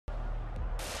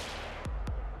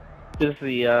Is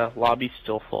the lobby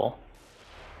still full?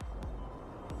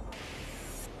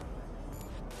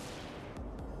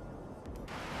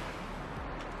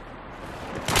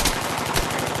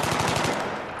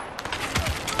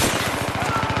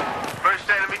 First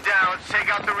enemy down, let's take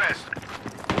out the rest.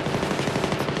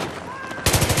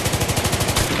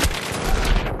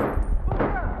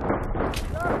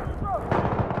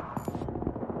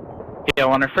 Yeah,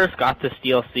 when I first got this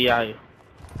DLC,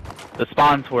 the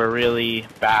spawns were really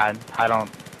bad.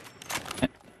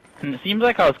 And it seems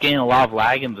like I was getting a lot of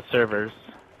lag in the servers.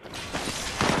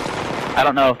 I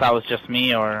don't know if that was just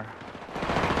me or...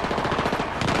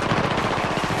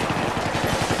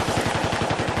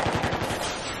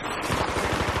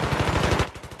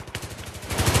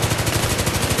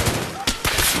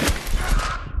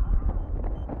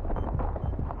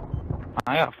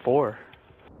 I got 4.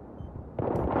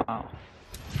 Wow.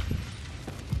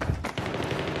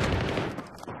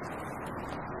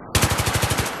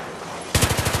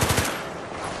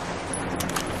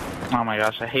 Oh my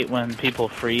gosh, I hate when people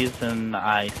freeze and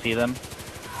I see them.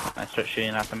 I start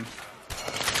shooting at them.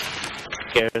 It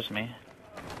scares me.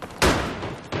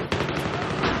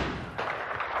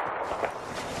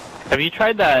 Have you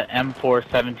tried that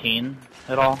M417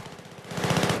 at all?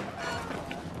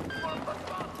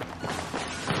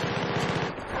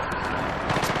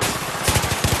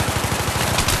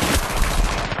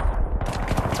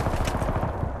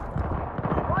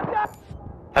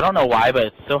 I don't know why, but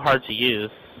it's so hard to use.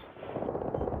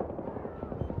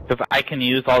 Because I can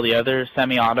use all the other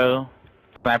semi-auto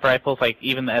sniper rifles, like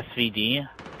even the SVD.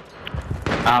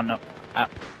 I don't know.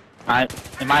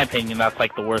 In my opinion, that's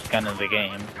like the worst gun in the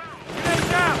game.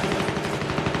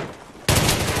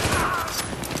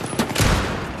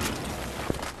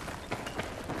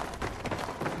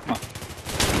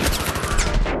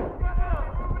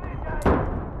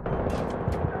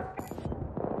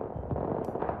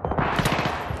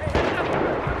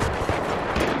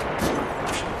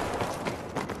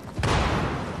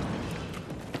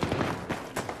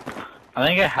 I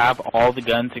think I have all the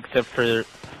guns except for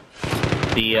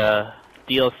the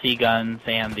DLC guns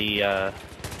and the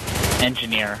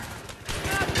engineer.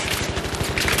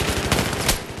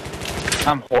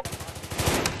 I'm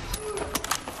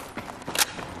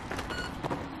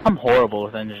horrible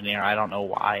with engineer. I don't know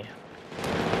why.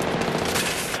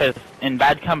 Because in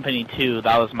Bad Company 2,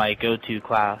 that was my go-to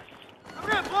class. I'm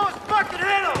gonna blow his fucking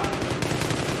head off!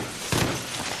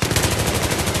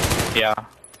 Yeah.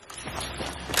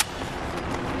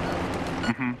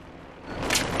 Mm-hmm.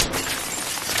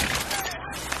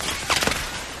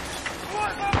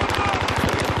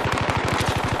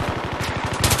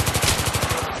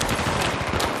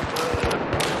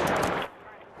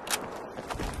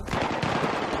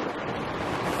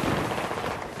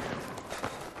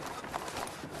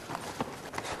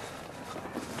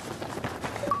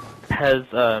 Has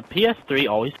PS3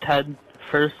 always had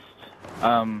first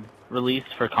release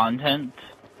for content?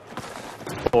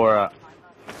 Or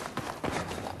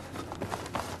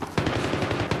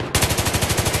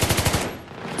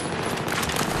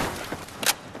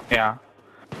yeah,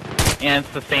 and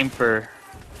it's the same for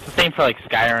like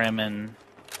Skyrim and.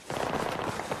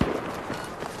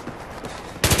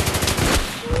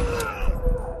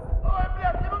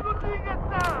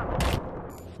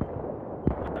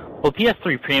 Well,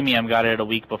 PS3 Premium got it a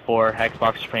week before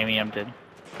Xbox Premium did,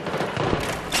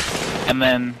 and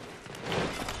then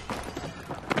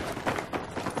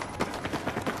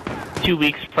 2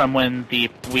 weeks from when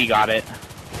we got it.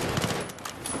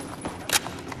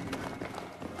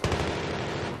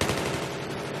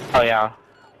 Oh yeah.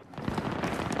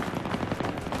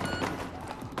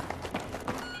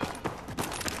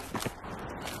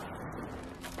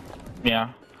 Yeah.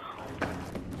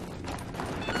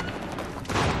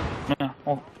 Yeah,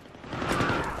 well,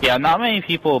 yeah, not many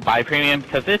people buy premium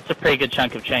because it's a pretty good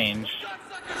chunk of change.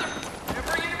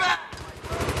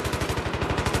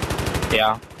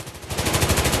 Yeah.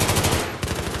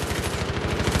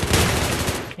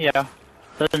 Yeah.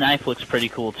 The knife looks pretty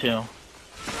cool too.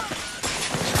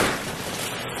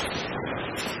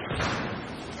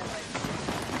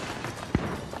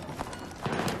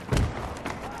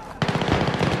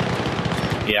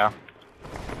 Yeah.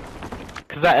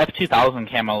 Because that F2000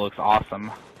 camo looks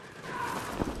awesome.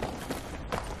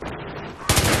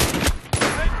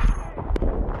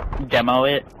 Demo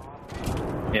it.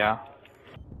 Yeah.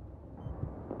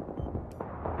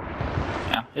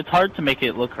 Yeah, it's hard to make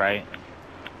it look right.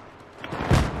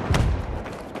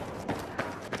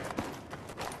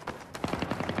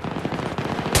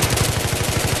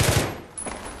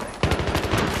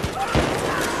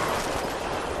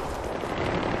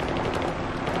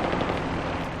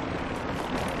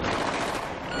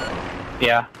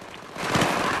 Yeah.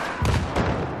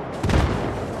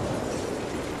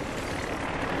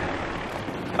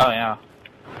 Oh yeah.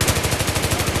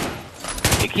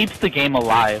 It keeps the game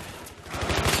alive.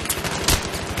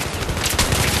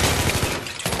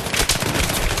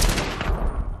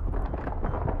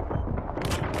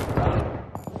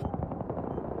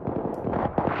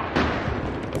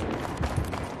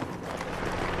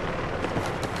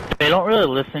 They don't really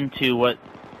listen to what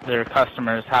their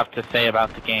customers have to say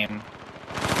about the game.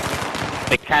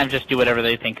 They kind of just do whatever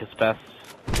they think is best.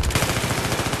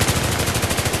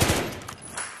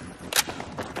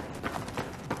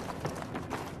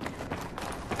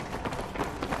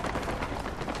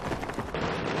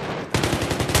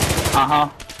 Uh-huh.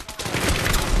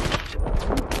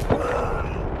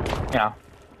 Yeah.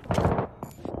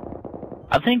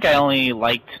 I think I only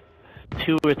liked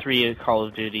 2 or 3 Call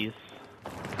of Duties.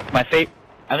 I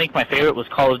think my favorite was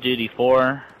Call of Duty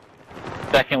 4.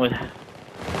 Second was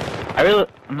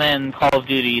and then Call of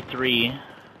Duty 3,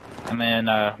 and then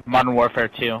Modern Warfare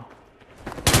 2.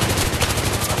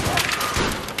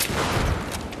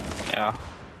 Yeah.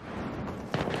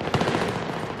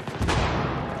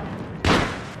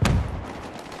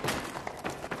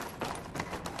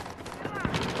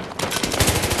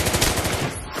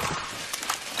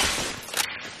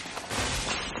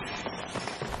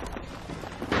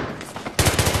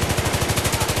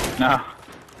 No.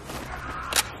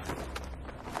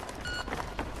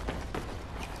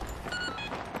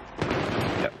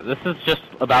 Yeah, this is just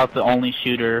about the only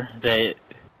shooter that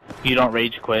you don't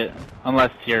rage quit,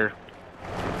 unless you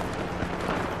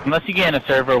get in a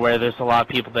server where there's a lot of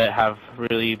people that have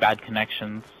really bad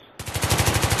connections.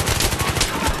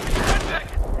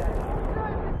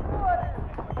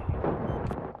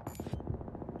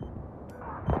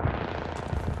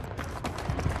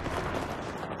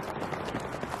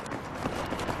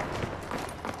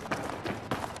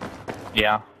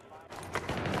 Yeah.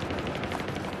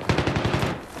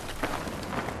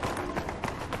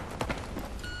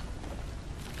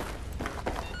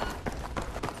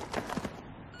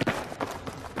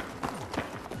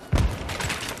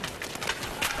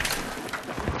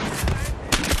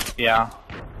 Yeah.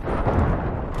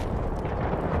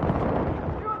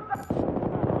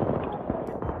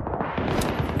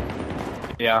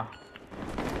 Yeah.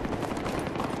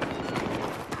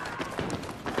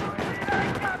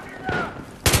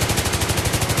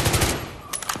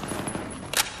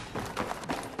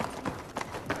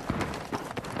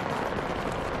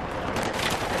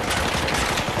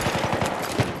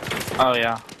 Oh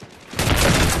yeah.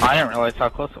 I didn't realize how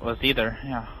close it was either,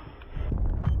 yeah.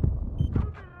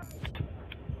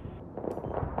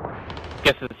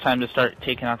 Guess it's time to start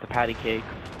taking out the patty cakes.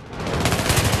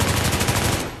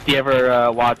 Do you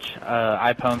ever watch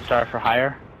iPhone Star for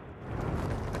Hire?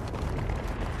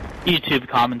 YouTube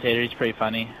commentator, he's pretty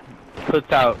funny.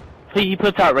 He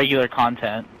puts out regular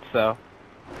content, so.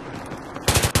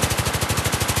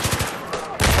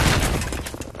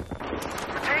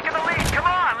 Taking the lead. Come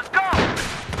on, let's go.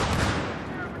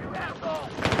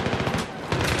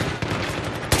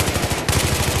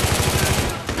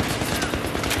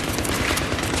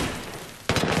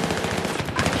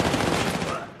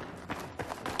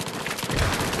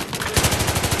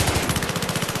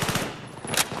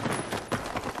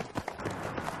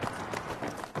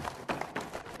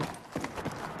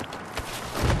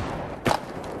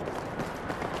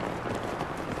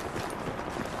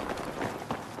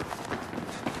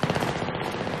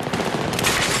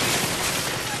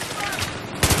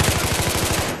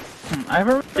 I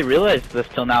haven't really realized this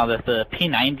till now that the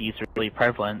P90s are really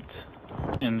prevalent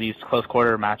in these close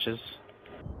quarter matches.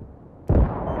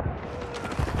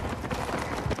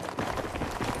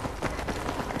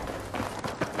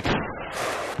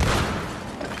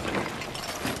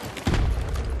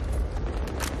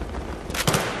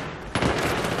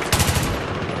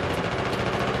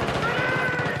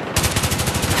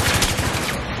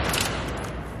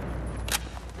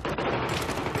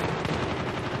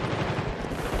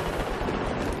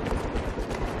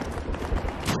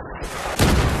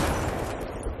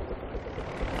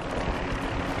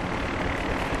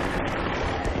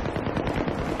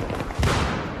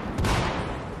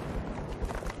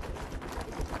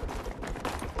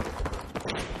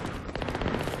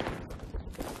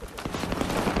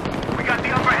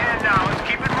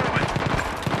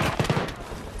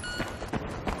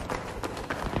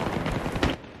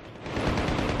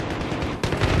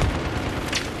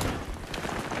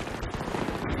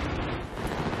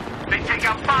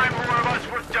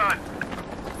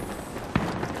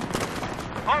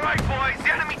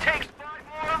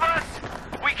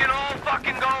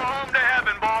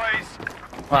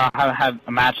 Well, I haven't had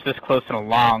a match this close in a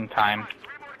long time.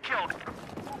 3 more killed.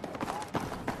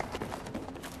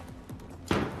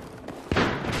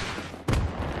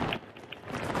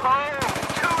 Oh,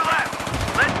 2 left.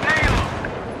 Let's nail 'em.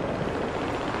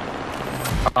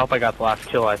 I hope I got the last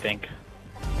kill, I think.